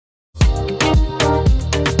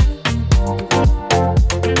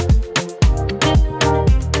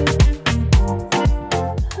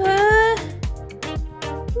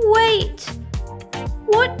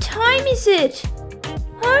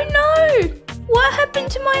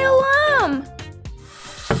happened to my alarm?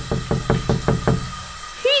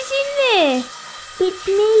 Who's in there? It's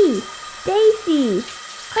me, Daisy.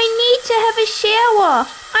 I need to have a shower.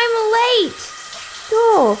 I'm late.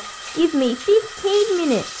 Sure, give me 15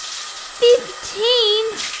 minutes. 15?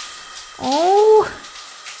 Oh,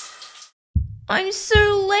 I'm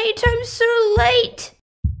so late.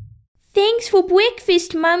 Thanks for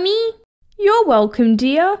breakfast, Mummy. You're welcome,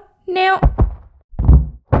 dear. Now...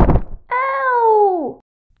 Ow!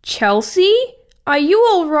 Chelsea, are you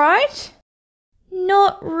all right?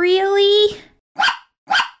 Not really.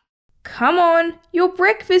 Come on, your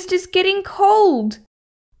breakfast is getting cold.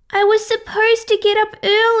 I was supposed to get up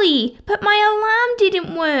early, but my alarm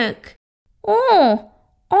didn't work. Oh,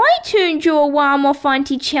 I turned your alarm off,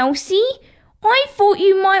 Auntie Chelsea. I thought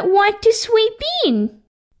you might like to sweep in.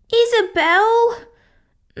 Isabel?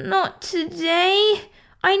 Not today.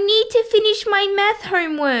 I need to finish my math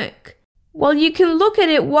homework. Well, you can look at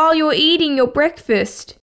it while you're eating your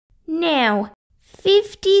breakfast. Now,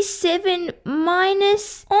 57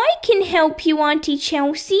 minus... I can help you, Auntie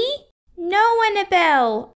Chelsea. No,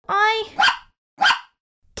 Annabelle.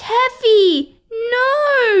 Taffy!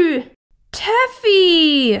 No!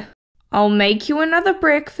 Taffy! I'll make you another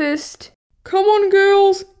breakfast. Come on,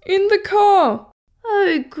 girls, in the car.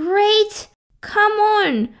 Oh, great. Come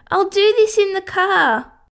on, I'll do this in the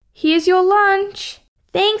car. Here's your lunch.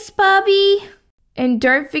 Thanks, Barbie. And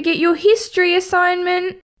don't forget your history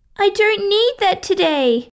assignment. I don't need that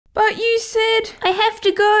today. But you said... I have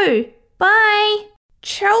to go. Bye.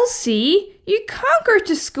 Chelsea, you can't go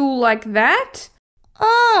to school like that.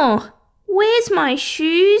 Oh, where's my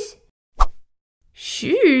shoes?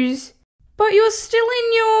 Shoes? But you're still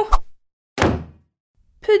in your...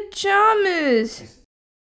 pajamas.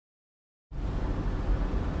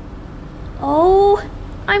 Oh,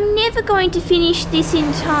 I'm never going to finish this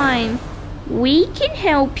in time. We can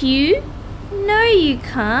help you. No, you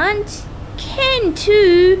can't. Can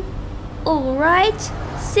too. All right,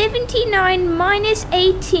 79 minus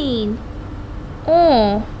 18.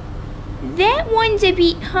 Oh, that one's a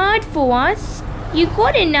bit hard for us. You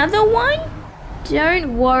got another one?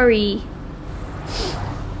 Don't worry.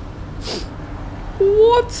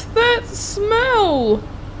 What's that smell?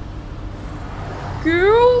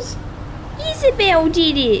 Girls? Isabel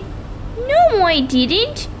did it. No, I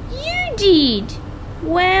didn't. You did.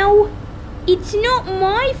 Well, it's not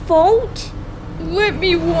my fault. Let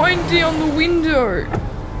me wind down the window.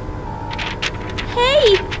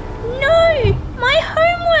 Hey, no, my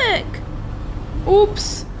homework.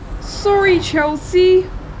 Oops, sorry, Chelsea.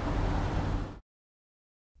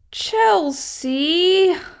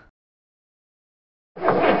 Chelsea.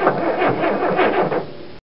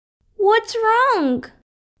 What's wrong?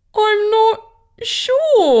 I'm not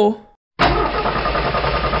sure.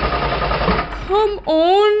 Come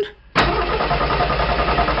on.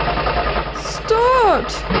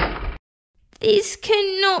 Start. This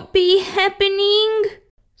cannot be happening.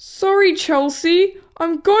 Sorry, Chelsea.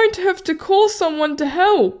 I'm going to have to call someone to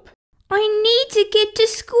help. I need to get to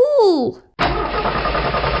school.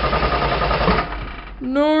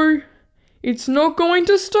 No, it's not going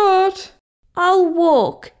to start. I'll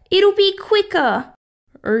walk. It'll be quicker.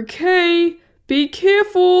 Okay, be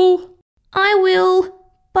careful. I will.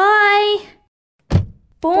 Bye.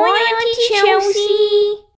 Bye, Auntie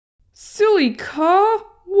Chelsea. Silly car,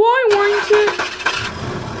 why won't it?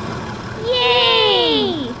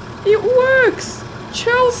 Yay! It works!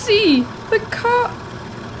 Chelsea, the car...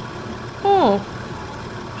 Oh,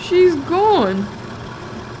 she's gone.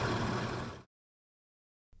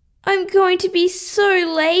 I'm going to be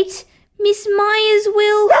so late. Miss Myers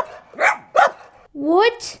will...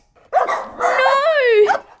 What?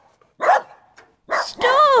 No!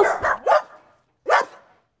 Stop!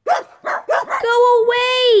 Go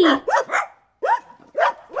away!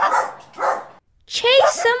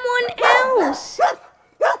 Chase someone else!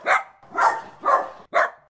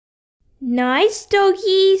 Nice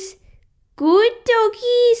doggies. Good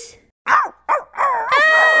doggies. Ah!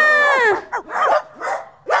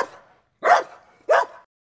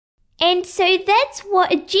 And so that's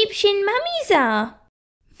what Egyptian mummies are.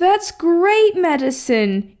 That's great,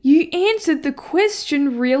 Madison. You answered the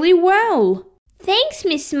question really well. Thanks,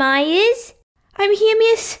 Miss Myers. I'm here,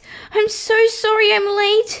 miss. I'm so sorry I'm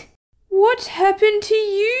late. What happened to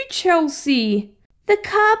you, Chelsea? The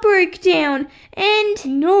car broke down and...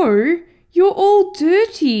 No, you're all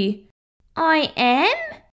dirty. I am?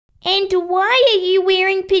 And why are you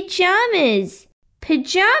wearing pajamas?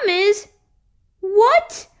 Pajamas?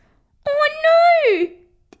 What? Oh no!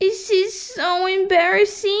 This is so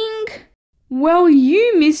embarrassing. Well,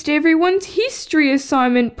 you missed everyone's history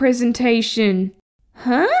assignment presentation.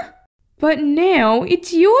 Huh? But now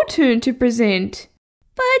it's your turn to present.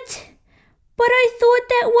 But I thought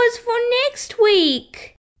that was for next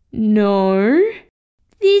week. No.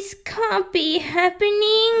 This can't be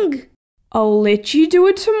happening. I'll let you do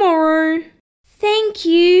it tomorrow. Thank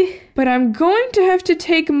you. But I'm going to have to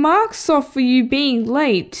take marks off for you being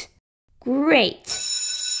late. Great.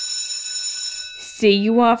 See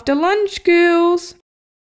you after lunch, girls.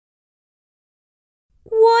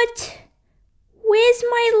 What? Where's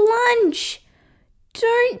my lunch?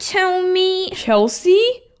 Don't tell me.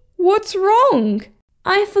 Chelsea, what's wrong?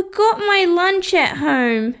 I forgot my lunch at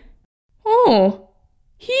home. Oh,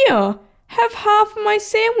 here, have half my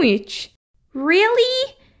sandwich.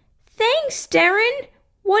 Really? Thanks, Darren.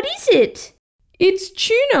 What is it? It's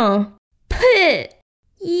tuna. Puh!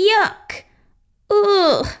 Yuck!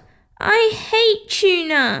 Ugh! I hate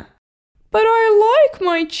tuna. But I like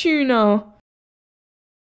my tuna.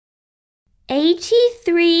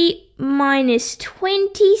 83 minus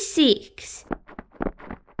 26.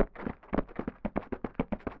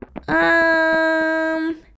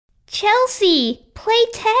 Chelsea, play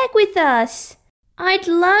tag with us. I'd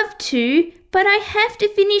love to, but I have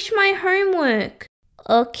to finish my homework.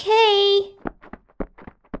 Okay.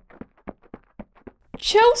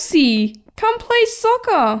 Chelsea, come play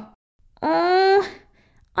soccer. I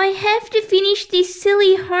have to finish this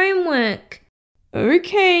silly homework.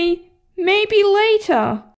 Okay, maybe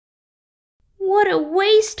later. What a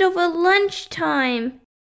waste of a lunchtime.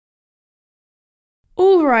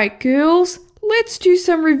 All right, girls, let's do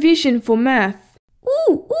some revision for math.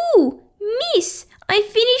 Ooh, Miss, I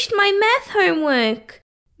finished my math homework.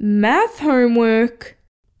 Math homework?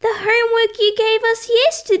 The homework you gave us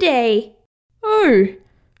yesterday. Oh,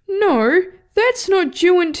 no, that's not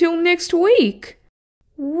due until next week.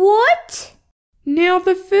 What? Now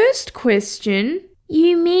the first question.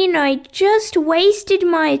 You mean I just wasted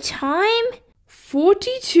my time?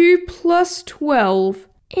 42 plus 12.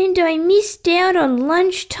 And I missed out on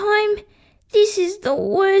lunchtime? This is the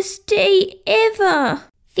worst day ever.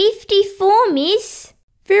 54, miss.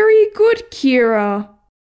 Very good, Kira.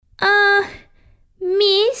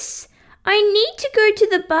 Miss, I need to go to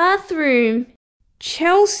the bathroom.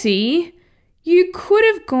 Chelsea, you could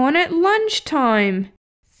have gone at lunchtime.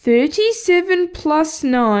 37 plus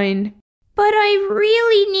 9. But I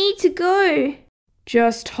really need to go.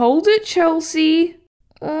 Just hold it, Chelsea.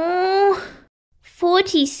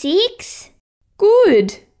 46?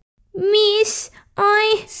 Good. Miss,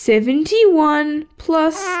 71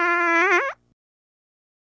 plus...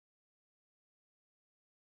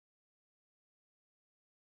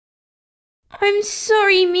 I'm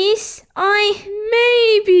sorry, miss.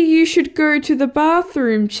 Maybe you should go to the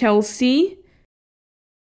bathroom, Chelsea.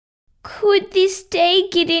 Could this day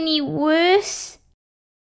get any worse?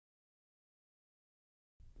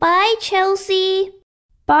 Bye, Chelsea.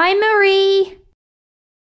 Bye, Marie.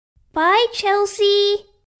 Bye, Chelsea.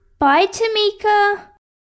 Bye, Tamika.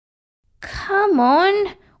 Come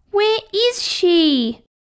on, where is she?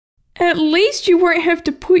 At least you won't have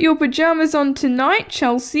to put your pajamas on tonight,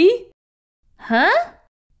 Chelsea. Huh?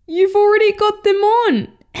 You've already got them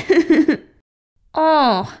on.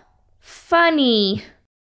 Oh, funny.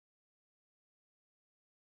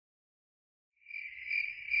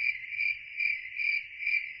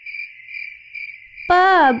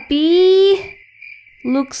 Barbie,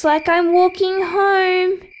 looks like I'm walking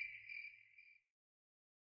home.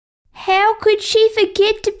 How could she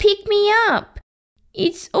forget to pick me up?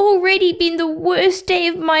 It's already been the worst day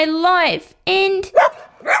of my life and...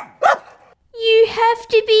 You have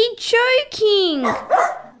to be joking.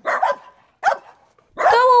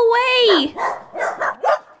 Go away.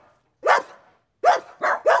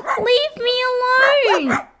 Leave me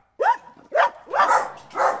alone.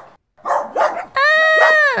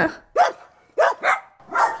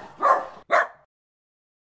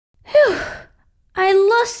 Whew. I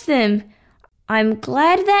lost them. I'm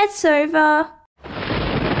glad that's over.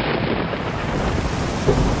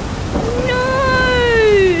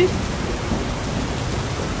 No!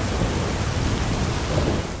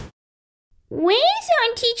 Where's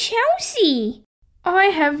Auntie Chelsea? I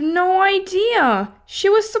have no idea. She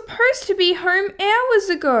was supposed to be home hours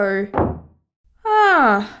ago.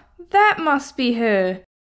 Ah, that must be her.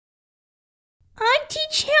 Auntie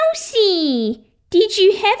Chelsea, did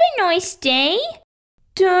you have a nice day?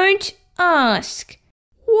 Don't ask.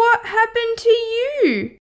 What happened to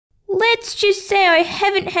you? Let's just say I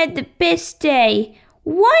haven't had the best day.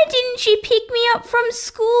 Why didn't you pick me up from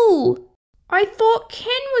school? I thought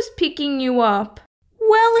Ken was picking you up.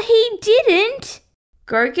 Well, he didn't.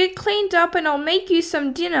 Go get cleaned up and I'll make you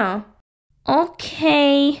some dinner.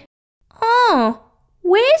 Okay. Oh,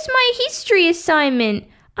 Where's my history assignment?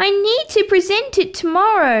 I need to present it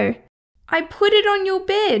tomorrow. I put it on your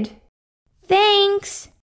bed. Thanks.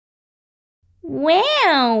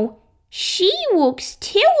 Wow, she looks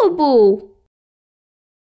terrible.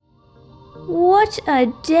 What a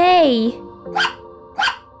day.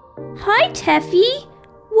 Hi, Taffy.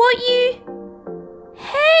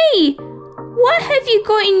 Hey, what have you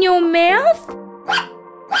got in your mouth?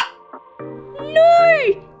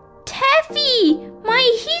 No, Taffy,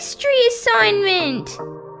 my history assignment.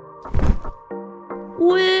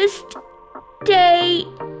 Worst day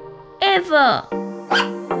ever.